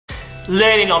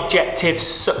learning objectives,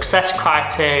 success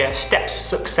criteria, steps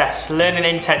to success, learning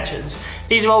intentions.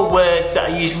 These are all words that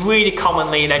are used really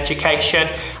commonly in education,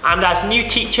 and as new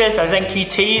teachers, as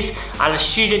NQTs, and as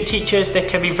student teachers, they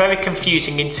can be very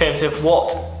confusing in terms of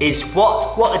what is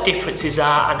what the differences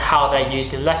are and how they're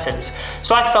used in lessons.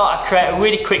 So I thought I'd create a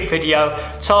really quick video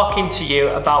talking to you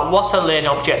about what a learning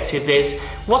objective is,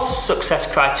 what a success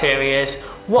criteria is,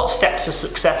 what steps to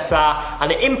success are,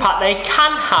 and the impact they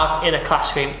can have in a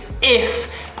classroom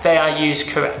if they are used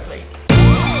correctly.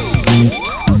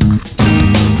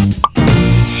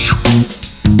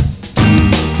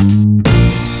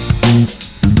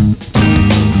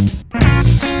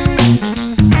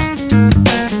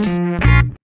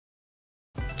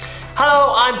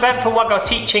 Hello, I'm Ben from Waggo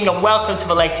Teaching and welcome to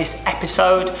the latest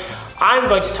episode. I'm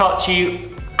going to talk to you,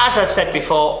 as I've said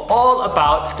before, all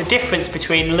about the difference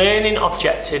between learning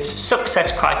objectives,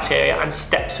 success criteria and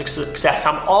steps to success.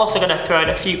 I'm also going to throw in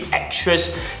a few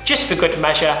extras just for good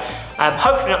measure,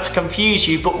 hopefully not to confuse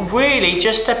you, but really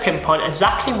just to pinpoint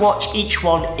exactly what each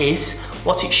one is,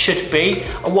 what it should be,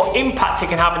 and what impact it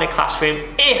can have in a classroom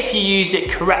if you use it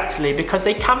correctly, because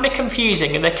they can be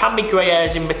confusing and there can be grey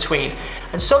areas in between.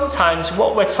 And sometimes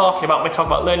what we're talking about when we talk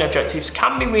about learning objectives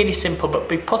can be really simple but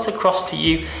be put across to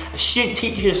you as student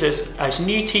teachers, as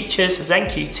new teachers, as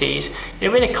NQTs in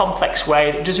a really complex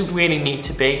way that doesn't really need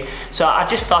to be. So I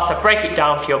just thought I'd break it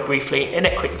down for you briefly in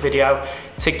a quick video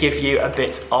to give you a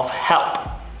bit of help.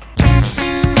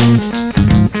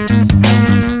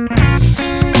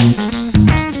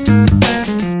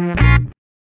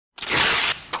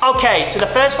 Okay, so the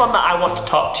first one that I want to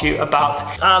talk to you about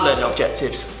are learning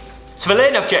objectives. So the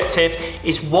learning objective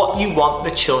is what you want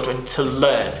the children to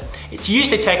learn. It's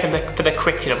usually taken for the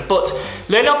curriculum, but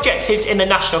learning objectives in the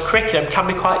national curriculum can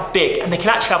be quite big and they can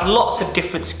actually have lots of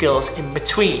different skills in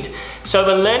between. So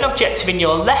the learning objective in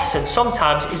your lesson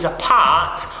sometimes is a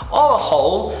part or a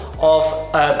whole of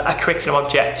a curriculum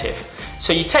objective.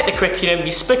 So you take the curriculum,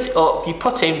 you split it up, you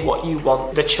put in what you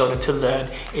want the children to learn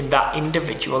in that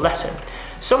individual lesson.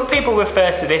 Some people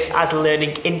refer to this as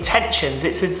learning intentions.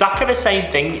 It's exactly the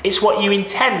same thing. It's what you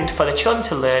intend for the children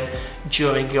to learn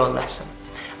during your lesson.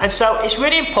 And so it's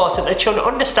really important that children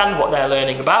understand what they're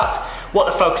learning about, what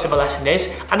the focus of a lesson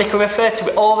is, and they can refer to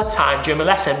it all the time during the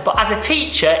lesson. But as a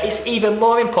teacher, it's even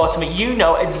more important that you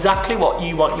know exactly what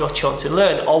you want your children to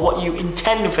learn or what you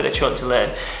intend for the children to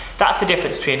learn. That's the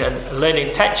difference between a learning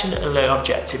intention and a learning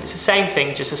objective. It's the same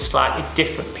thing, just a slightly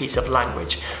different piece of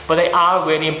language. But they are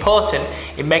really important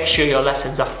in making sure your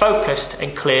lessons are focused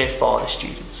and clear for the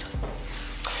students.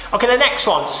 Okay, the next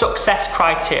one, success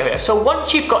criteria. So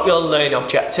once you've got your learning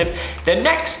objective, the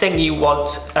next thing you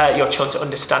want your children to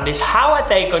understand is how are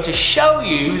they going to show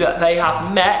you that they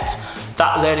have met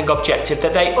that learning objective,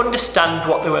 that they understand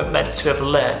what they were meant to have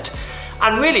learned.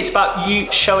 And really it's about you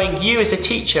showing you as a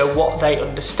teacher what they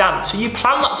understand. So you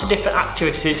plan lots of different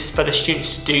activities for the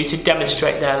students to do to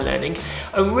demonstrate their learning.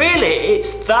 And really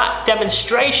it's that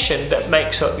demonstration that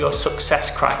makes up your success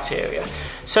criteria.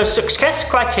 So success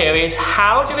criteria is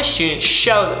how do the students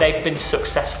show that they've been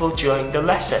successful during the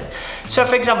lesson. So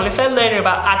for example, if they're learning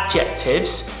about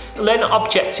adjectives, learning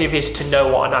objective is to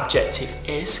know what an adjective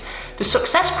is. The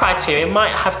success criteria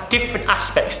might have different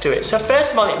aspects to it. So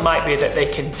first of all, it might be that they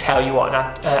can tell you what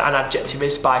an adjective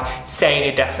is by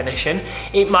saying a definition.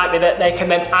 It might be that they can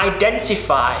then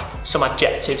identify some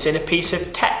adjectives in a piece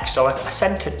of text or a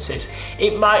sentences.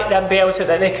 It might then be able to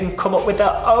that they can come up with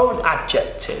their own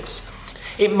adjectives.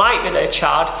 It might be that a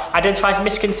child identifies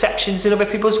misconceptions in other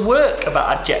people's work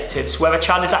about adjectives, where a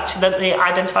child has accidentally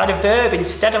identified a verb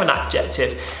instead of an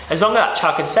adjective. As long as that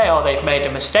child can say, oh, they've made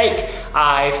a mistake,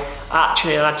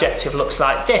 actually an adjective looks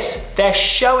like this. They're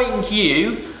showing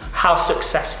you how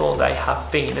successful they have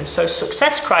been. And so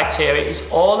success criteria is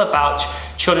all about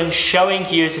children showing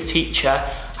you as a teacher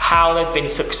how they've been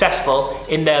successful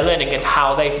in their learning and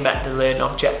how they've met the learning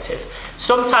objective.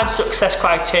 Sometimes success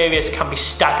criteria can be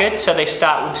staggered, so they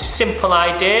start with simple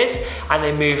ideas and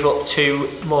they move up to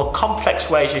more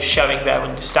complex ways of showing their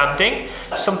understanding.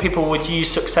 Some people would use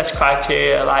success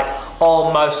criteria like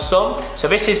almost some. So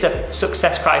this is a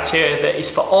success criteria that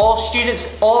is for all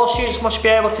students. All students must be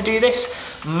able to do this.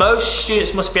 Most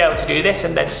students must be able to do this,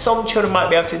 and then some children might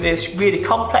be able to do this really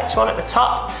complex one at the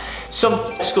top.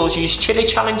 Some schools use chili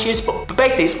challenges, but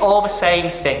basically it's all the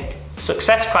same thing.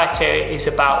 Success criteria is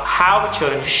about how the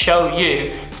children show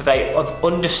you that they have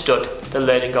understood the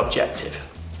learning objective.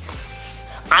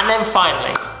 And then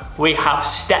finally, we have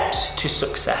steps to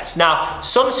success. Now,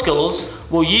 some schools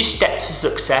will use steps to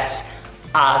success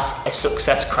as a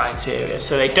success criteria.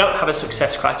 So they don't have a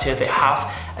success criteria, they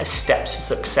have a steps to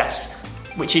success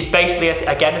which is basically,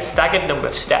 again, a staggered number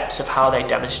of steps of how they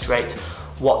demonstrate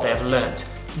what they've learned.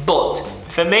 But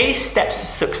for me, steps to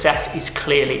success is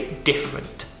clearly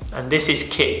different, and this is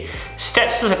key.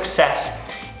 Steps to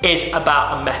success is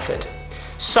about a method.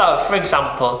 So, for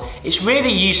example, it's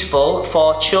really useful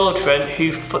for children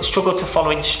who struggle to follow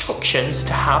instructions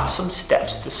to have some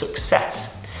steps to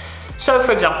success. So,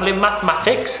 for example, in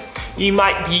mathematics, you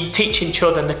might be teaching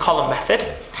children the column method.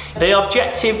 The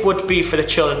objective would be for the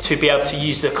children to be able to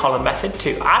use the column method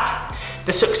to add.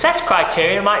 The success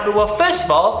criteria might be, well, first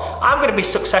of all, I'm going to be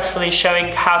successful in showing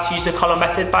how to use the column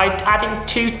method by adding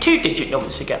two two-digit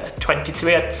numbers together,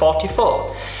 23 and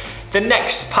 44. The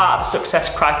next part of the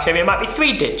success criteria might be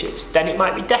 3 digits, then it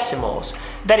might be decimals,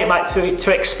 then it might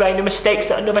to explain the mistakes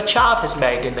that another child has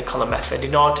made in the column method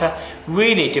in order to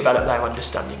really develop their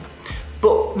understanding.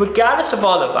 But regardless of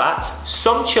all of that,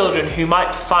 some children who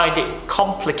might find it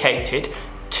complicated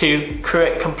to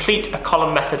complete a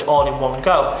column method all in one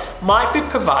go might be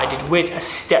provided with a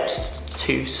steps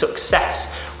to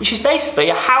success, which is basically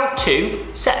a how-to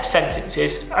set of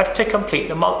sentences to complete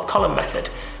the column method.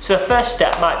 So the first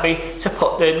step might be to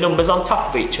put the numbers on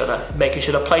top of each other, making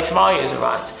sure the place of values are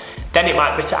right. Then it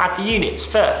might be to add the units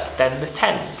first, then the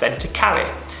tens, then to carry.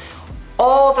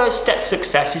 All those steps to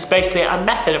success is basically a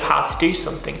method of how to do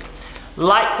something.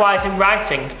 Likewise in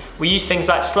writing, we use things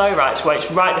like slow writes, where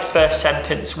it's write the first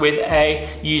sentence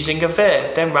using a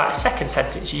verb, then write a second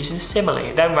sentence using a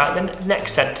simile, then write the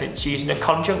next sentence using a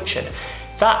conjunction.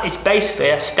 That is basically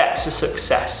a steps to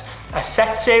success, a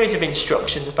set series of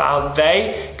instructions about how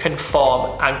they can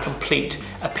form and complete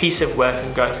a piece of work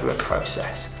and go through a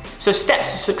process. So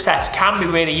steps to success can be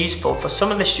really useful for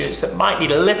some of the students that might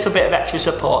need a little bit of extra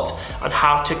support on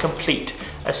how to complete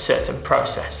a certain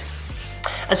process.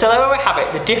 And so there we have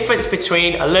it, the difference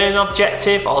between a learning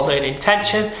objective or learning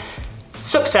intention,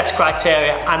 success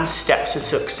criteria and steps to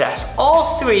success.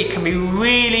 All three can be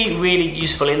really, really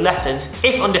useful in lessons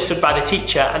if understood by the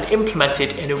teacher and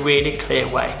implemented in a really clear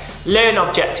way. Learning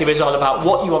objective is all about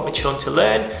what you want the children to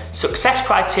learn. Success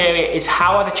criteria is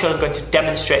how are the children going to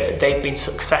demonstrate that they've been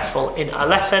successful in a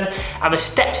lesson. And the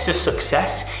steps to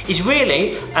success is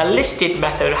really a listed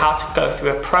method of how to go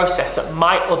through a process that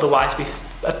might otherwise be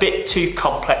a bit too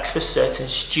complex for certain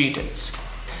students.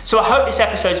 So I hope this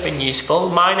episode has been useful.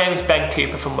 My name is Ben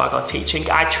Cooper from Wagon Teaching.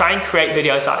 I try and create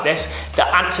videos like this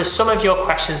that answer some of your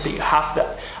questions that you have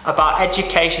about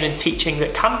education and teaching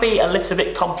that can be a little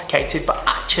bit complicated, but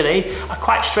actually are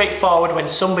quite straightforward when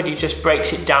somebody just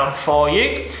breaks it down for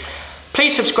you.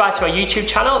 Please subscribe to our YouTube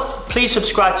channel. Please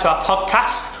subscribe to our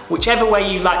podcast. Whichever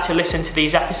way you like to listen to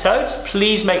these episodes,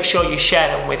 please make sure you share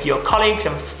them with your colleagues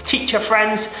and teacher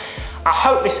friends. I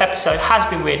hope this episode has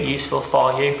been really useful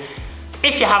for you.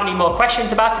 If you have any more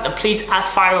questions about it, then please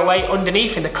fire away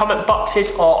underneath in the comment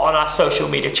boxes or on our social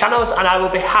media channels, and I will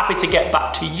be happy to get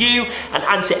back to you and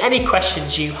answer any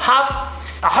questions you have.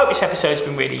 I hope this episode has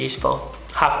been really useful.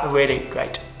 Have a really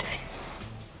great